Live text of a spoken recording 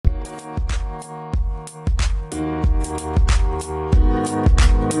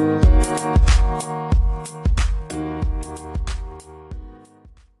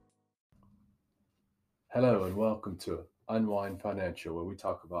welcome to Unwind Financial, where we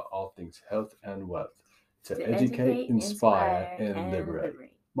talk about all things health and wealth to To educate, educate, inspire, inspire, and and liberate.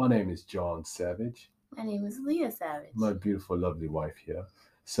 liberate. My name is John Savage, My name is Leah Savage. my beautiful, lovely wife here.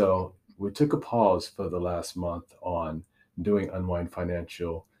 So, we took a pause for the last month on doing Unwind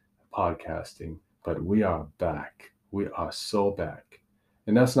Financial podcasting, but we are back. We are so back.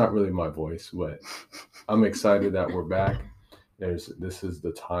 And that's not really my voice, but I'm excited that we're back. This is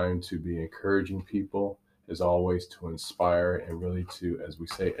the time to be encouraging people, as always, to inspire and really to, as we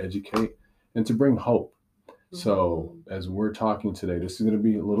say, educate and to bring hope. So, as we're talking today, this is going to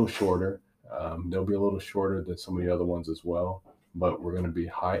be a little shorter. They'll be a little shorter than some of the other ones as well, but we're going to be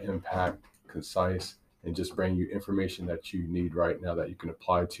high impact, concise, and just bring you information that you need right now that you can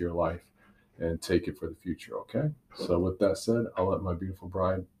apply to your life and take it for the future. Okay. So, with that said, I'll let my beautiful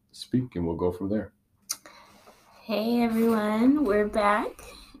bride speak and we'll go from there. Hey everyone, we're back.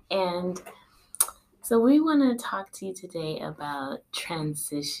 And so we want to talk to you today about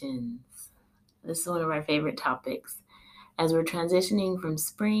transitions. This is one of our favorite topics. As we're transitioning from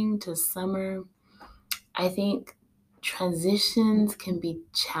spring to summer, I think transitions can be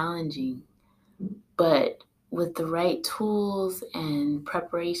challenging, but with the right tools and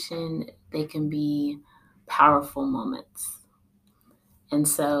preparation, they can be powerful moments. And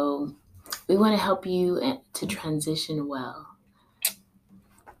so we want to help you to transition well.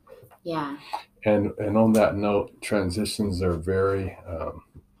 Yeah. And on that note, transitions are very,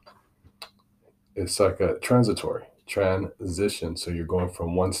 it's like a transitory transition. So you're going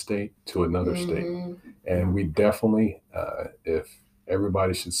from one state to another state. And we definitely, if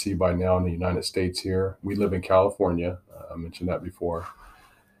everybody should see by now in the United States here, we live in California. I mentioned that before.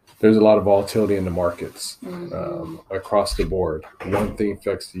 There's a lot of volatility in the markets across the board. One thing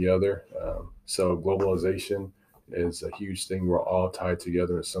affects the other. So globalization is a huge thing. We're all tied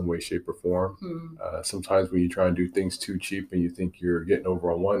together in some way, shape, or form. Sometimes when you try and do things too cheap and you think you're getting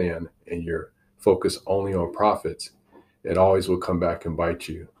over on one end and you're focused only on profits, it always will come back and bite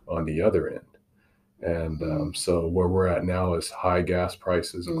you on the other end. And so where we're at now is high gas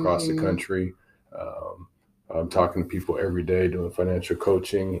prices across the country. I'm talking to people every day doing financial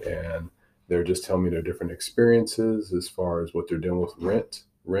coaching, and they're just telling me their different experiences as far as what they're dealing with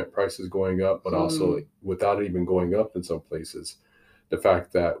rent prices going up, but also without even going up in some places, the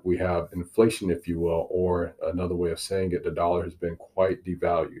fact that we have inflation, if you will, or another way of saying it, the dollar has been quite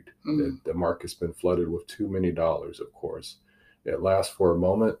devalued. The market's been flooded with too many dollars, of course. It lasts for a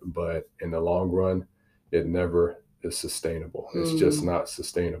moment, but in the long run, it never is sustainable. It's just not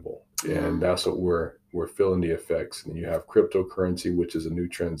sustainable. And that's what we're feeling the effects. And you have cryptocurrency, which is a new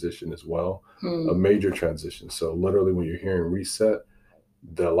transition as well, a major transition. So literally when you're hearing reset,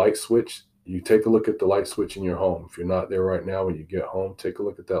 the light switch, you take a look at the light switch in your home. If you're not there right now, when you get home, take a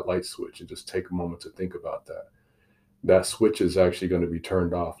look at that light switch and just take a moment to think about that. That switch is actually going to be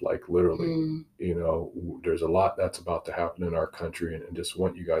turned off, like literally. There's a lot that's about to happen in our country, and just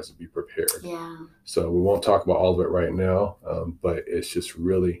want you guys to be prepared. So we won't talk about all of it right now, but it's just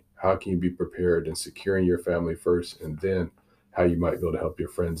really how can you be prepared and securing your family first, and then how you might be able to help your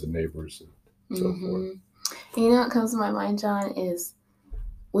friends and neighbors and so forth. You know what comes to my mind, John, is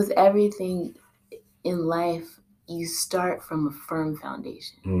with everything in life, you start from a firm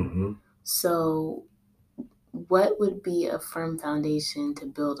foundation. So what would be a firm foundation to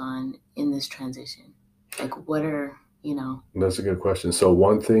build on in this transition? Like what are, That's a good question. So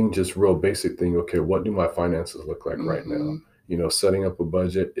one thing, just real basic thing, okay, what do my finances look like right now? Setting up a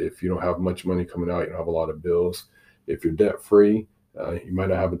budget. If you don't have much money coming out, you don't have a lot of bills. If you're debt free, you might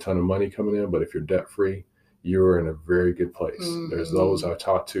not have a ton of money coming in, but if you're debt free, you're in a very good place. There's those I've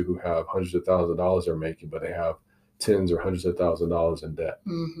talked to who have hundreds of thousands of dollars they're making, but they have tens or hundreds of thousands of dollars in debt.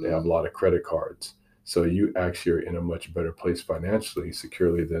 They have a lot of credit cards. So you actually are in a much better place financially,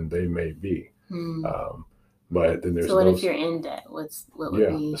 securely than they may be. But then there's so what if you're in debt? What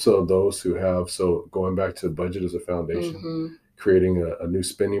would be? So those who have, so going back to budget as a foundation, creating a new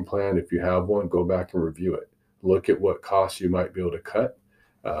spending plan. If you have one, go back and review it. Look at what costs you might be able to cut.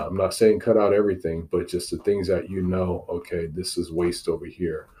 I'm not saying cut out everything, but just the things that okay, this is waste over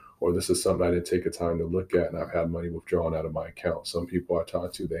here, or this is something I didn't take a time to look at, and I've had money withdrawn out of my account. Some people I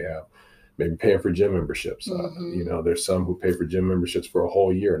talk to, they have maybe paying for gym memberships. There's some who pay for gym memberships for a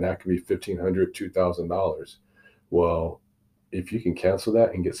whole year, and that could be $1,500, $2,000. Well, if you can cancel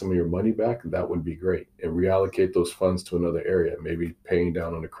that and get some of your money back, that would be great. And reallocate those funds to another area, maybe paying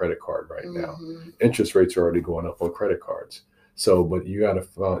down on a credit card right now. Interest rates are already going up on credit cards. So, but you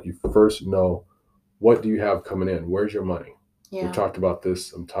first know, what do you have coming in? Where's your money? We talked about this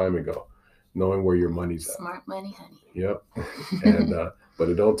some time ago, knowing where your money's at. Smart money, honey. Yep. And but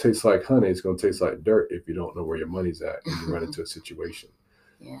it don't taste like honey. It's going to taste like dirt if you don't know where your money's at and you run into a situation.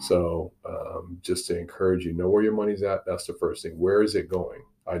 Yeah. So just to encourage you, know where your money's at. That's the first thing. Where is it going?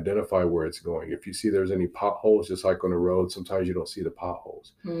 Identify where it's going. If you see there's any potholes, just like on the road, sometimes you don't see the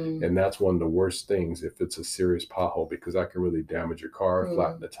potholes. And that's one of the worst things if it's a serious pothole, because that can really damage your car,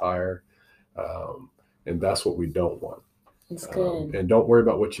 flatten the tire. And that's what we don't want. It's good. And don't worry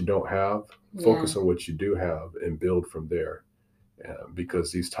about what you don't have. Focus on what you do have and build from there.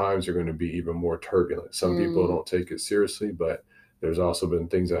 Because these times are going to be even more turbulent. Some people don't take it seriously, but there's also been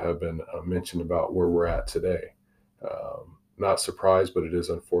things that have been mentioned about where we're at today. Not surprised, but it is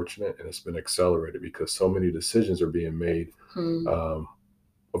unfortunate, and it's been accelerated because so many decisions are being made,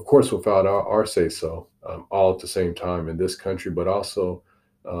 of course, without our say-so, all at the same time in this country, but also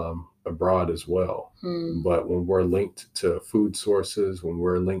abroad as well. But when we're linked to food sources, when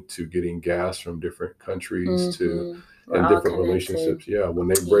we're linked to getting gas from different countries and different relationships, when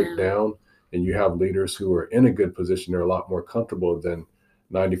they break down and you have leaders who are in a good position, they're a lot more comfortable than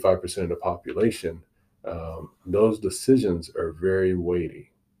 95% of the population. Those decisions are very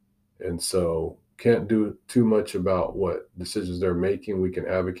weighty. And so can't do too much about what decisions they're making. We can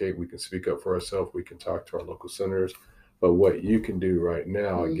advocate, we can speak up for ourselves, we can talk to our local senators. But what you can do right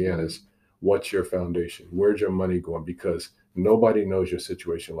now, again, is what's your foundation? Where's your money going? Because nobody knows your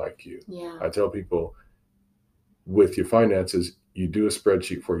situation like you. I tell people, with your finances, you do a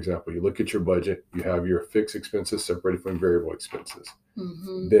spreadsheet, for example. You look at your budget, you have your fixed expenses separated from variable expenses.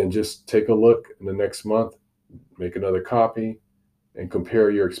 Then just take a look in the next month, make another copy, and compare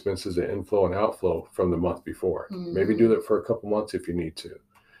your expenses to inflow and outflow from the month before. Maybe do that for a couple months if you need to.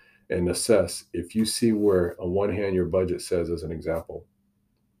 And assess, if you see where on one hand your budget says, as an example,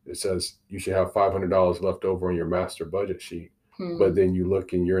 it says you should have $500 left over on your master budget sheet, but then you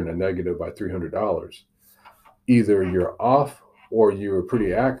look and you're in a negative by $300. Either you're off or you were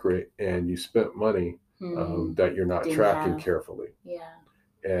pretty accurate and you spent money that you're not tracking carefully.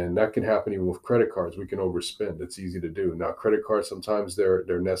 And that can happen even with credit cards. We can overspend. It's easy to do. Now, credit cards, sometimes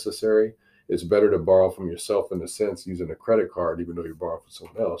they're necessary. It's better to borrow from yourself in a sense using a credit card, even though you borrow from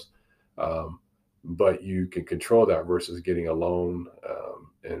someone else. But you can control that versus getting a loan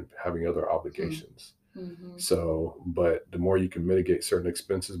and having other obligations. So, but the more you can mitigate certain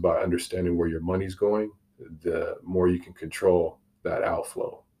expenses by understanding where your money's going, the more you can control that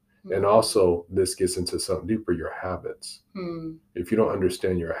outflow. And also, this gets into something deeper, your habits. If you don't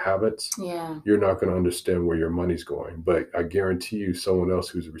understand your habits, you're not going to understand where your money's going. But I guarantee you, someone else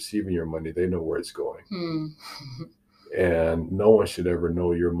who's receiving your money, they know where it's going. And no one should ever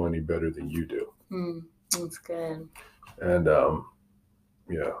know your money better than you do. That's good. And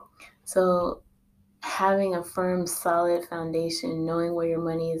so having a firm, solid foundation, knowing where your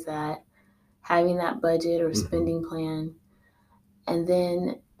money is at, having that budget or spending plan, and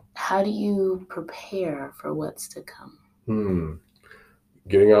then how do you prepare for what's to come?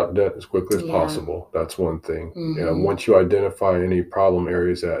 Getting out of debt as quickly as possible. That's one thing. Once you identify any problem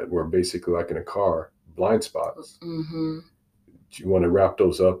areas that were basically like in a car, blind spots, you want to wrap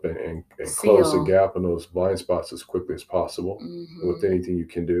those up and close the gap in those blind spots as quickly as possible with anything you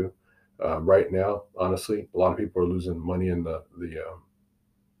can do. Right now, honestly, a lot of people are losing money in the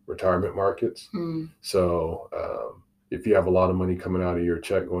retirement markets. So if you have a lot of money coming out of your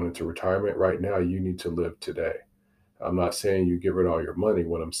check going into retirement right now, you need to live today. I'm not saying you get rid of all your money.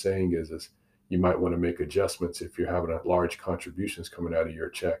 What I'm saying is you might want to make adjustments if you're having large contributions coming out of your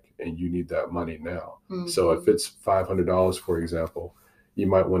check and you need that money now. So if it's $500, for example, you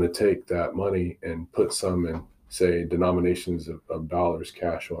might want to take that money and put some in, say, denominations of dollars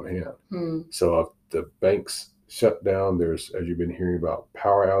cash on hand. So if the banks shut down, there's, as you've been hearing about,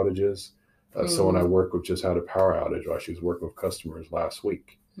 power outages. Someone I work with just had a power outage while she was working with customers last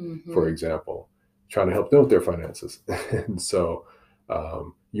week, for example, trying to help them with their finances. And so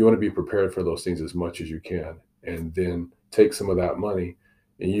you want to be prepared for those things as much as you can, and then take some of that money.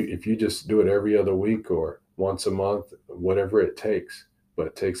 And if you just do it every other week or once a month, whatever it takes,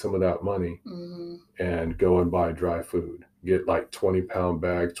 but take some of that money and go and buy dry food. Get like 20-pound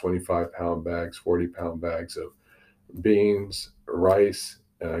bags, 25-pound bags, 40-pound bags of beans, rice,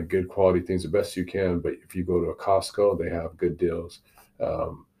 good quality things, the best you can. But if you go to a Costco, they have good deals.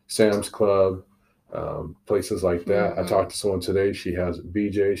 Sam's Club, places like that. I talked to someone today. She has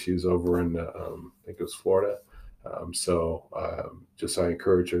BJ. She's over in, I think it was Florida. Just I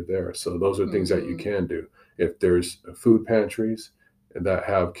encourage her there. So those are things that you can do. If there's food pantries that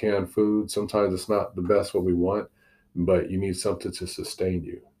have canned food, sometimes it's not the best what we want, but you need something to sustain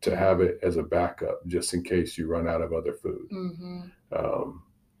you, to have it as a backup just in case you run out of other food.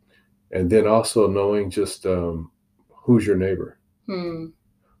 And then also knowing just who's your neighbor.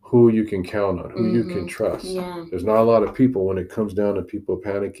 who you can count on, who you can trust. Yeah. There's not a lot of people when it comes down to people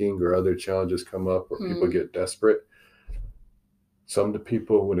panicking or other challenges come up or people get desperate. Some of the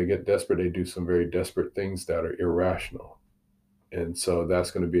people, when they get desperate, they do some very desperate things that are irrational. And so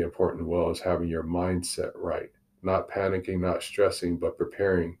that's going to be important, well, as having your mindset right. Not panicking, not stressing, but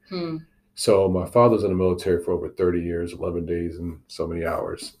preparing. So my father's in the military for over 30 years, 11 days and so many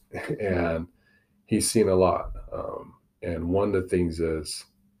hours. And he's seen a lot. And one of the things is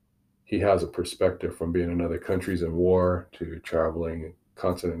he has a perspective from being in other countries in war to traveling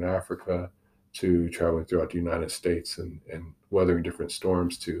continent Africa to traveling throughout the United States and weathering different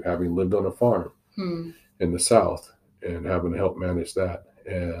storms to having lived on a farm in the South and having to help manage that.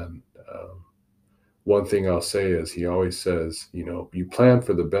 And one thing I'll say is he always says, you plan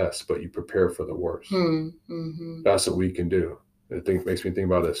for the best, but you prepare for the worst. That's what we can do. It makes me think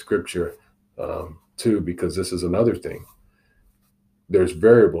about a scripture too, because this is another thing. There's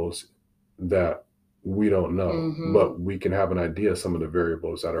variables that we don't know, but we can have an idea of some of the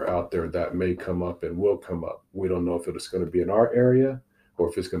variables that are out there that may come up and will come up. We don't know if it's going to be in our area or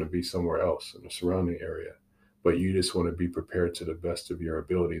if it's going to be somewhere else in the surrounding area, but you just want to be prepared to the best of your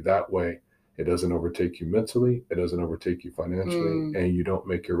ability. That way, it doesn't overtake you mentally, it doesn't overtake you financially, and you don't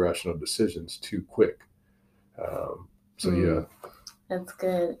make irrational decisions too quick. Yeah. That's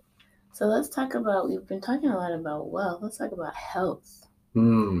good. So let's talk about, we've been talking a lot about wealth. Let's talk about health.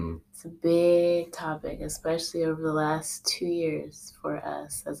 It's a big topic, especially over the last 2 years for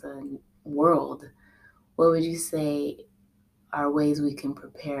us as a world. What would you say are ways we can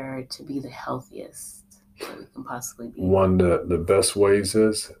prepare to be the healthiest that we can possibly be? One of the best ways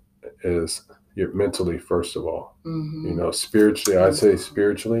is you're mentally, first of all. Spiritually, I'd say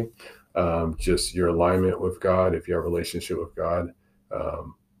spiritually, just your alignment with God, if you have a relationship with God.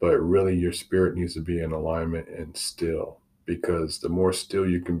 But really your spirit needs to be in alignment and still, because the more still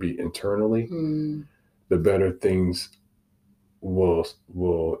you can be internally, the better things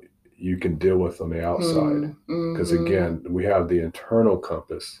you can deal with on the outside. Because again, we have the internal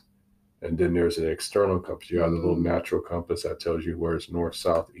compass, and then there's an external compass. You have the little natural compass that tells you where it's north,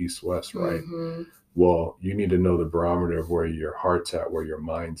 south, east, west, right? Well, you need to know the barometer of where your heart's at, where your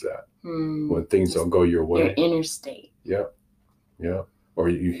mind's at. When things don't go your way. Your inner state. Yep. Or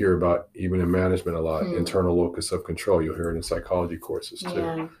you hear about, even in management a lot, internal locus of control. You'll hear it in psychology courses too.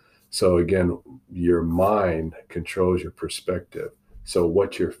 Yeah. So again, your mind controls your perspective. So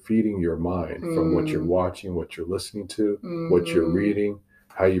what you're feeding your mind from what you're watching, what you're listening to, what you're reading,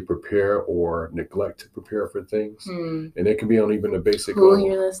 how you prepare or neglect to prepare for things. And it can be on even a basic level. Who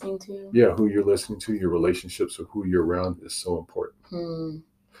you're listening to. Yeah, who you're listening to, your relationships with who you're around is so important.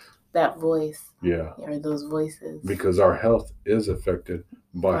 That voice. Yeah. Or those voices. Because our health is affected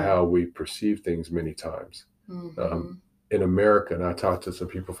by how we perceive things many times. In America, and I talked to some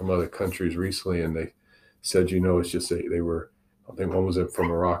people from other countries recently, and they said, it's just they were, I think one was from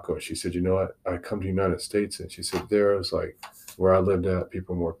Morocco. She said, I come to the United States, and she said, there was like where I lived at,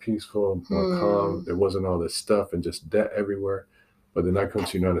 people more peaceful, more calm. There wasn't all this stuff and just debt everywhere. But then I come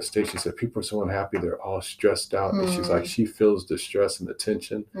to the United States, she said, people are so unhappy. They're all stressed out. And she's like, she feels the stress and the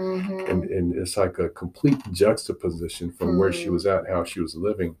tension. And it's like a complete juxtaposition from where she was at, how she was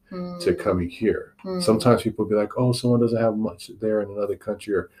living, to coming here. Sometimes people be like, oh, someone doesn't have much there in another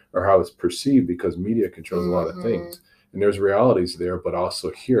country, or how it's perceived, because media controls a lot of things. And there's realities there, but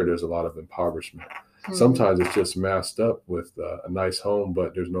also here, there's a lot of impoverishment. Sometimes it's just masked up with a nice home,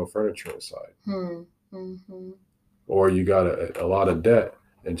 but there's no furniture inside. Or you got a lot of debt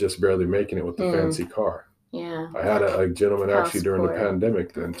and just barely making it with the fancy car. Yeah. I had a gentleman actually during the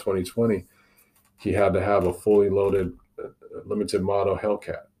pandemic in 2020. He had to have a fully loaded limited model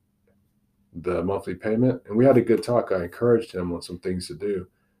Hellcat, the monthly payment. And we had a good talk. I encouraged him on some things to do.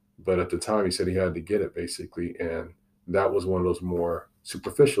 But at the time, he said he had to get it, basically. And that was one of those more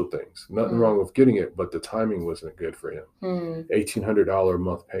superficial things. Nothing wrong with getting it, but the timing wasn't good for him. $1,800 a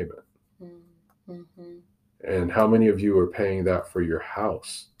month payment. And how many of you are paying that for your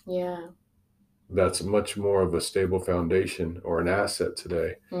house? Yeah. That's much more of a stable foundation or an asset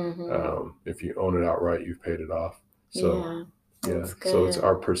today. If you own it outright, you've paid it off. So, so it's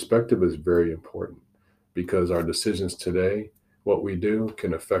our perspective is very important, because our decisions today, what we do,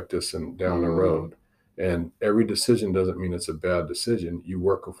 can affect us down the road. And every decision doesn't mean it's a bad decision. You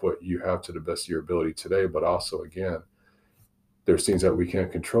work with what you have to the best of your ability today, but also, again, there's things that we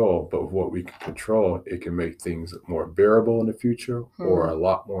can't control, but with what we can control, it can make things more bearable in the future or a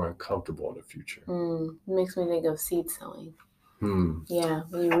lot more uncomfortable in the future. It makes me think of seed sowing. Yeah,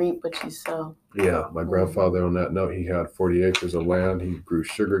 you reap what you sow. Yeah, my grandfather, on that note, he had 40 acres of land. He grew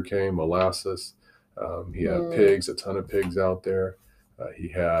sugarcane, molasses, He had pigs, a ton of pigs out there. He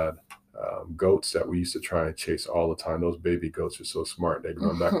had goats that we used to try and chase all the time. Those baby goats are so smart. They'd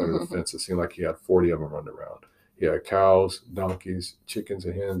run back under the fence. It seemed like he had 40 of them running around. He had cows, donkeys, chickens,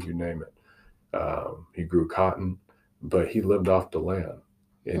 and hens, you name it. He grew cotton, but he lived off the land,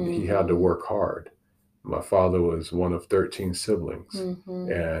 and he had to work hard. My father was one of 13 siblings,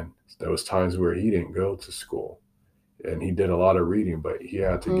 and there was times where he didn't go to school, and he did a lot of reading, but he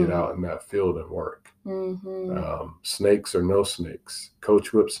had to get out in that field and work. Snakes or no snakes,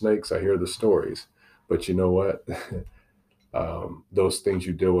 coach whip snakes, I hear the stories, but you know what? Those things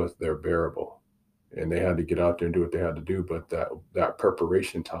you deal with, they're bearable. And they had to get out there and do what they had to do. But that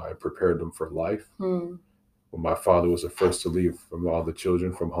preparation time prepared them for life. When my father was the first to leave from all the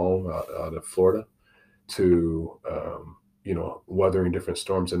children from home out of Florida to, weathering different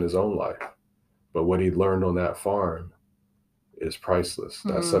storms in his own life. But what he learned on that farm is priceless.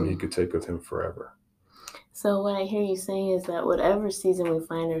 That's something he could take with him forever. So what I hear you saying is that whatever season we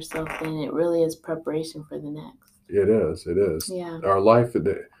find ourselves in, it really is preparation for the next. It is. Yeah. Our life,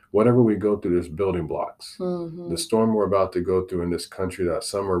 whatever we go through, there's building blocks. The storm we're about to go through in this country, that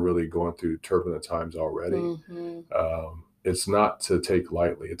some are really going through turbulent times already. It's not to take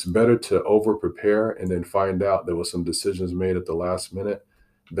lightly. It's better to over prepare and then find out there was some decisions made at the last minute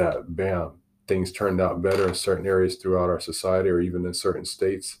that, bam, things turned out better in certain areas throughout our society or even in certain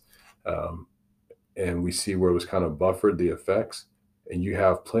states. And we see where it was kind of buffered, the effects. And you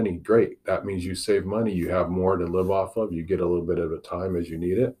have plenty, great. That means you save money. You have more to live off of. You get a little bit at a time as you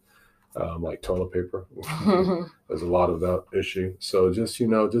need it, like toilet paper. There's a lot of that issue. So just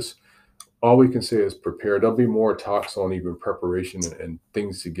all we can say is prepare. There'll be more talks on even preparation and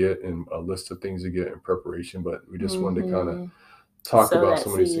things to get and a list of things to get in preparation. But we just wanted to kind of talk about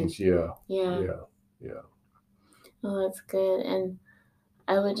some of these things. Yeah. Well, that's good. And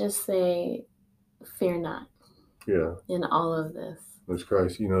I would just say, fear not. Yeah. In all of this. As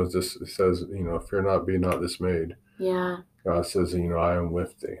Christ, it says, fear not, be not dismayed. Yeah. God says, I am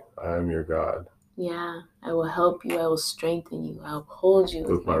with thee. I am your God. Yeah. I will help you. I will strengthen you. I will uphold you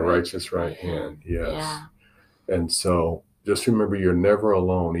with my righteous right hand. Yes. Yeah. And so just remember, you're never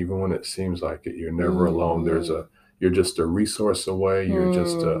alone. Even when it seems like it, you're never alone. You're just a resource away. You're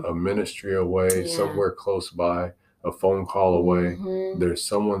just a ministry away, somewhere close by, a phone call away. There's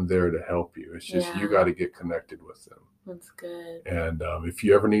someone there to help you. It's just you got to get connected with them. That's good. And if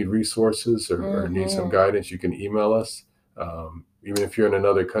you ever need resources or need some guidance, you can email us. Even if you're in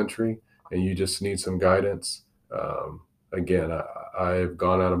another country and you just need some guidance. Again, I've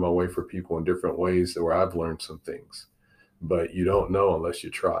gone out of my way for people in different ways where I've learned some things, but you don't know unless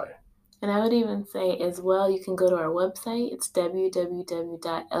you try. And I would even say as well, you can go to our website. It's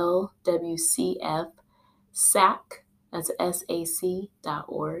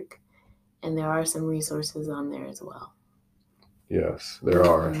www.lwcfsac.org. And there are some resources on there as well. Yes, there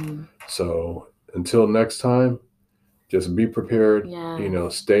are. So until next time, just be prepared.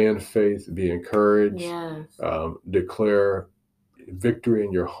 Stay in faith, be encouraged. Declare victory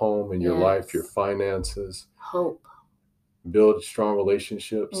in your home, in your life, your finances. Hope. Build strong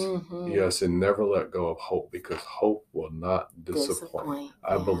relationships. Yes, and never let go of hope, because hope will not disappoint.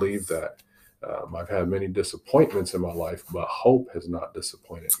 I believe that. I've had many disappointments in my life, but hope has not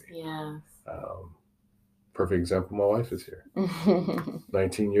disappointed me. Perfect example, my wife is here.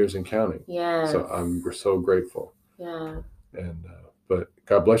 19 years and counting. So we're so grateful. But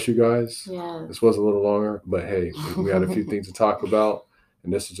God bless you guys. This was a little longer, but hey, we had a few things to talk about,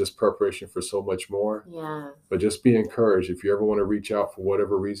 and this is just preparation for so much more. But just be encouraged. If you ever want to reach out for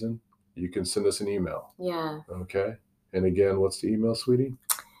whatever reason, you can send us an email. Okay. And again, what's the email, sweetie?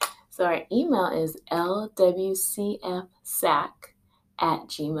 So our email is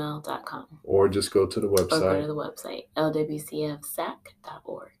lwcfsac@gmail.com. Or just go to the website. Or go to the website,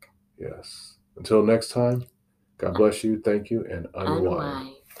 lwcfsac.org. Yes. Until next time, God bless you. Thank you. And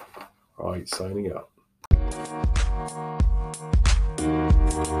unwind. All right. Signing out.